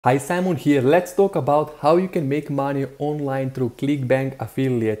Hi, Simon here. Let's talk about how you can make money online through ClickBank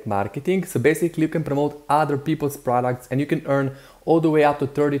affiliate marketing. So basically you can promote other people's products and you can earn all the way up to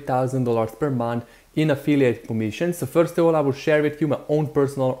 $30,000 per month in affiliate commissions. So first of all, I will share with you my own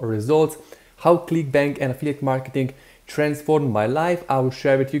personal results, how ClickBank and affiliate marketing transformed my life. I will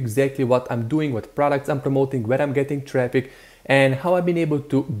share with you exactly what I'm doing, what products I'm promoting, where I'm getting traffic, and how I've been able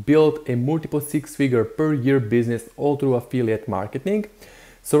to build a multiple six-figure per year business all through affiliate marketing.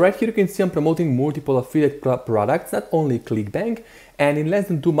 So right here you can see I'm promoting multiple affiliate products, not only ClickBank, and in less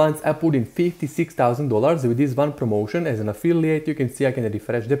than 2 months I put in $56,000 with this one promotion as an affiliate. You can see I can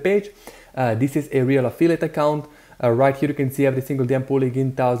refresh the page. This is a real affiliate account. Right here you can see every single day I'm pulling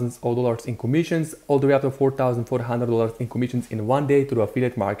in thousands of dollars in commissions, all the way up to $4,400 in commissions in one day through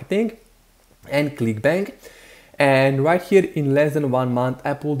affiliate marketing and ClickBank. And right here in less than 1 month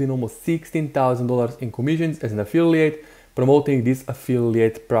I pulled in almost $16,000 in commissions as an affiliate, promoting this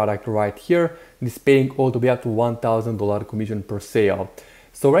affiliate product right here. This paying all the way up to $1,000 commission per sale.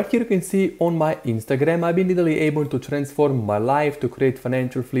 So right here you can see on my Instagram, I've been literally able to transform my life, to create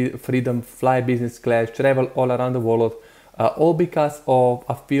financial freedom, fly business class, travel all around the world, all because of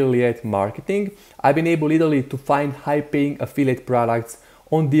affiliate marketing. I've been able literally to find high paying affiliate products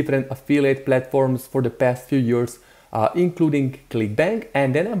on different affiliate platforms for the past few years, including ClickBank,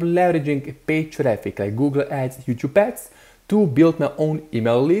 and then I'm leveraging paid traffic like Google Ads, YouTube Ads to build my own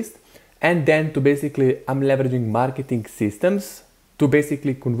email list, and then to basically I'm leveraging marketing systems to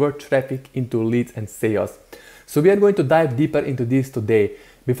basically convert traffic into leads and sales. So we are going to dive deeper into this today.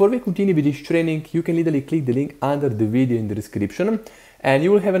 Before we continue with this training, you can literally click the link under the video in the description and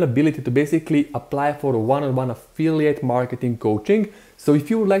you will have an ability to basically apply for a one-on-one affiliate marketing coaching. So if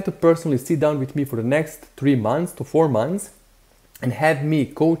you would like to personally sit down with me for the next 3 months to 4 months and have me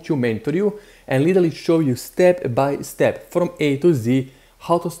coach you, mentor you, and literally show you step by step from A to Z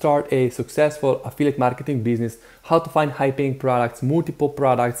how to start a successful affiliate marketing business, how to find high paying products, multiple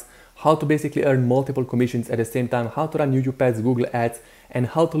products, how to basically earn multiple commissions at the same time, how to run YouTube ads, Google ads, and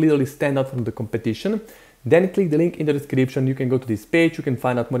how to literally stand out from the competition, then click the link in the description. You can go to this page, you can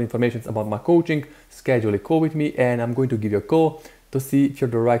find out more information about my coaching, schedule a call with me, and I'm going to give you a call to see if you're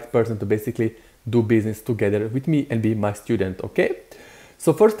the right person to basically do business together with me and be my student, okay?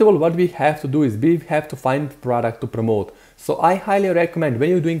 So first of all, what we have to do is we have to find product to promote. So I highly recommend when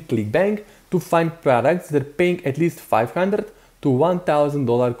you're doing ClickBank to find products that are paying at least $500 to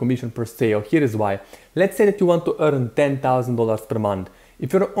 $1,000 commission per sale. Here is why. Let's say that you want to earn $10,000 per month.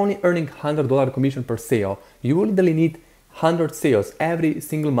 If you're only earning $100 commission per sale, you will literally need 100 sales every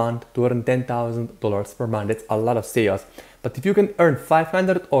single month to earn $10,000 per month. That's a lot of sales. But if you can earn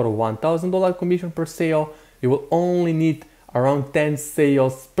 $500 or $1,000 commission per sale, you will only need around 10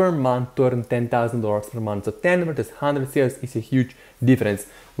 sales per month to earn $10,000 per month. So 10 versus 100 sales is a huge difference.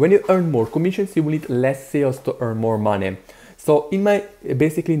 When you earn more commissions, you will need less sales to earn more money. So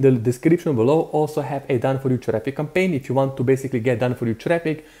basically in the description below, also have a done for you traffic campaign. If you want to basically get done for you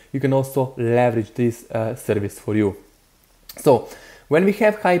traffic, you can also leverage this service for you. So when we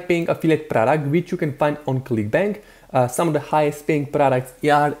have high paying affiliate product, which you can find on ClickBank, some of the highest paying products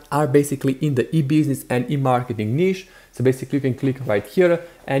are basically in the e-business and e-marketing niche. So basically you can click right here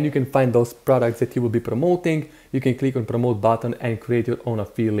and you can find those products that you will be promoting. You can click on promote button and create your own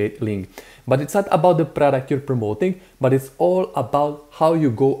affiliate link. But it's not about the product you're promoting, but it's all about how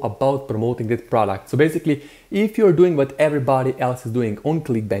you go about promoting that product. So basically, if you're doing what everybody else is doing on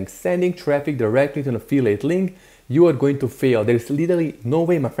ClickBank, sending traffic directly to an affiliate link, you are going to fail. There's literally no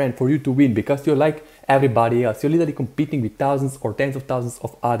way, my friend, for you to win because you're like everybody else. You're literally competing with thousands or tens of thousands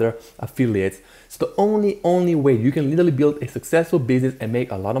of other affiliates. So the only way you can literally build a successful business and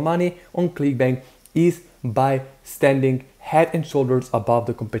make a lot of money on ClickBank is by standing head and shoulders above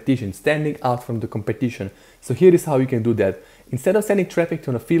the competition, standing out from the competition. So here is how you can do that. Instead of sending traffic to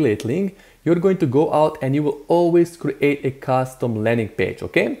an affiliate link, you're going to go out and you will always create a custom landing page,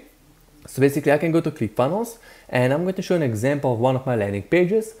 okay? So basically I can go to ClickFunnels and I'm going to show an example of one of my landing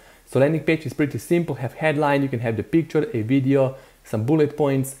pages. So landing page is pretty simple, have headline, you can have the picture, a video, some bullet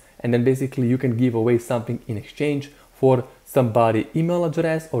points, and then basically you can give away something in exchange for somebody email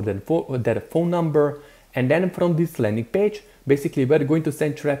address or their phone number. And then from this landing page, basically we're going to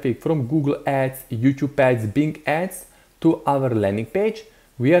send traffic from Google Ads, YouTube Ads, Bing Ads to our landing page.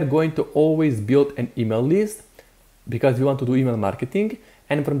 We are going to always build an email list because we want to do email marketing.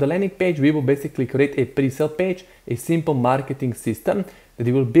 And from the landing page, we will basically create a pre-sale page, a simple marketing system that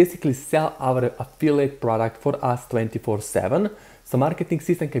will basically sell our affiliate product for us 24/7. So marketing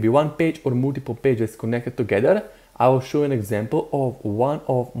system can be one page or multiple pages connected together. I will show an example of one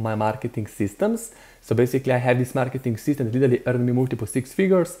of my marketing systems. So basically I have this marketing system that literally earned me multiple six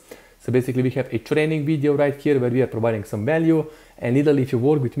figures. So basically we have a training video right here where we are providing some value, and literally if you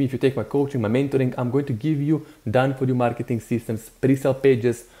work with me, if you take my coaching, my mentoring, I'm going to give you done for you marketing systems, pre-sale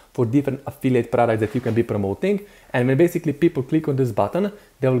pages for different affiliate products that you can be promoting. And when basically people click on this button,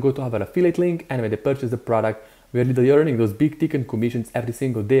 they will go to our affiliate link, and when they purchase the product, we are literally earning those big ticket commissions every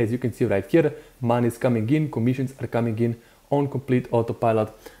single day. As you can see right here, money is coming in, commissions are coming in on complete autopilot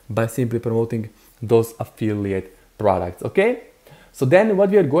by simply promoting those affiliate products, okay? So then what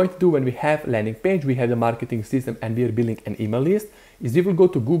we are going to do when we have landing page, we have the marketing system, and we are building an email list, is we will go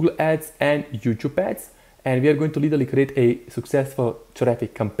to Google Ads and YouTube Ads, and we are going to literally create a successful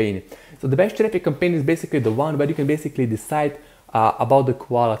traffic campaign. So the best traffic campaign is basically the one where you can basically decide about the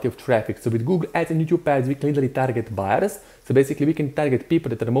quality of traffic. So with Google Ads and YouTube Ads, we can literally target buyers. So basically we can target people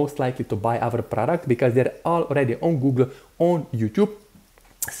that are most likely to buy our product because they're already on Google, on YouTube,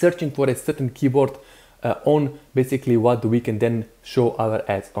 searching for a certain keyword on basically what we can then show our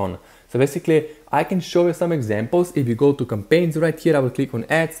ads on. So basically I can show you some examples. If you go to campaigns right here, I will click on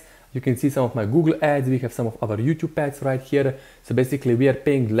ads. You can see some of my Google ads. We have some of our YouTube ads right here. So basically we are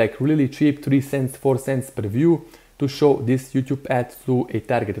paying like really cheap, 3 cents, 4 cents per view to show this YouTube ad to a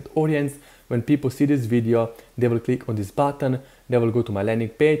targeted audience. When people see this video, they will click on this button, they will go to my landing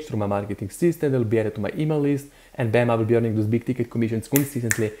page through my marketing system, they'll be added to my email list, and bam, I will be earning those big ticket commissions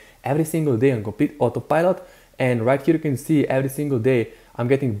consistently every single day on complete autopilot. And right here you can see every single day I'm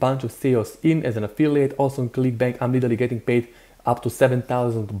getting a bunch of sales in as an affiliate. Also on ClickBank, I'm literally getting paid up to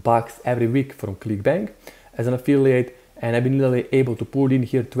 $7,000 every week from ClickBank as an affiliate. And I've been literally able to pull in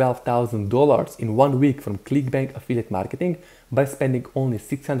here $12,000 in 1 week from ClickBank affiliate marketing by spending only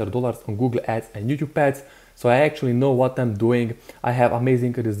 $600 on Google Ads and YouTube Ads. So I actually know what I'm doing. I have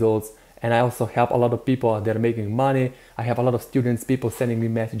amazing results, and I also help a lot of people. They're making money. I have a lot of students, people sending me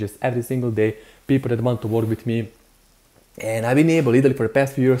messages every single day, people that want to work with me. And I've been able literally for the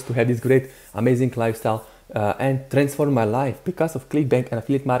past few years to have this great, amazing lifestyle and transform my life because of ClickBank and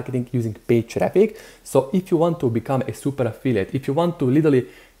affiliate marketing using paid traffic. So if you want to become a super affiliate, if you want to literally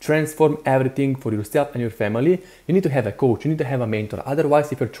transform everything for yourself and your family, you need to have a coach, you need to have a mentor.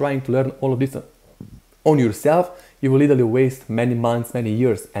 Otherwise, if you're trying to learn all of this on yourself, you will literally waste many months, many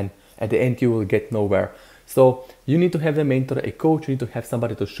years, and at the end you will get nowhere. So you need to have a mentor, a coach, you need to have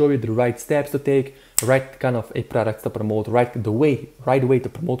somebody to show you the right steps to take, right kind of a products to promote, right way to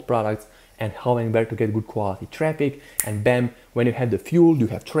promote products, and how and where to get good quality traffic. And bam, when you have the fuel, you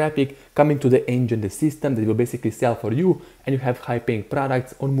have traffic coming to the engine, the system that will basically sell for you, and you have high paying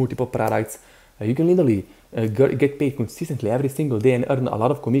products on multiple products. You can literally get paid consistently every single day and earn a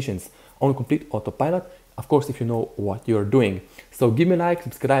lot of commissions on complete autopilot. Of course, if you know what you're doing. So give me a like,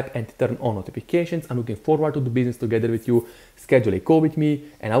 subscribe, and turn on notifications. I'm looking forward to do business together with you. Schedule a call with me,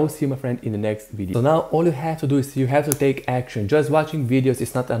 and I will see you, my friend, in the next video. So now all you have to do is you have to take action. Just watching videos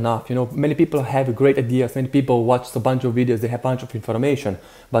is not enough. You know, many people have great ideas. Many people watch a bunch of videos. They have a bunch of information.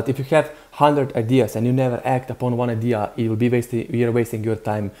 But if you have 100 ideas and you never act upon one idea, it will be you're wasting your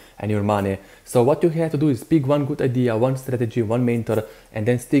time and your money. So what you have to do is pick one good idea, one strategy, one mentor, and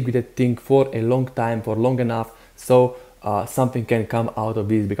then stick with that thing for a long time, for long enough, so something can come out of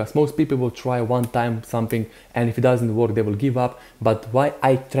this. Because most people will try one time something, and if it doesn't work, they will give up. But why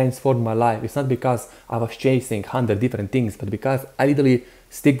I transformed my life, it's not because I was chasing 100 different things, but because I literally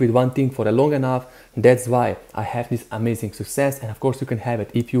stick with one thing for a long enough. That's why I have this amazing success. And of course you can have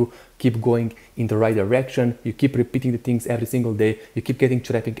it if you keep going in the right direction, you keep repeating the things every single day, you keep getting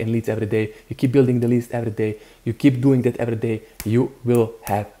traffic and leads every day, you keep building the list every day, you keep doing that every day, you will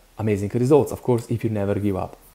have amazing results, of course, if you never give up.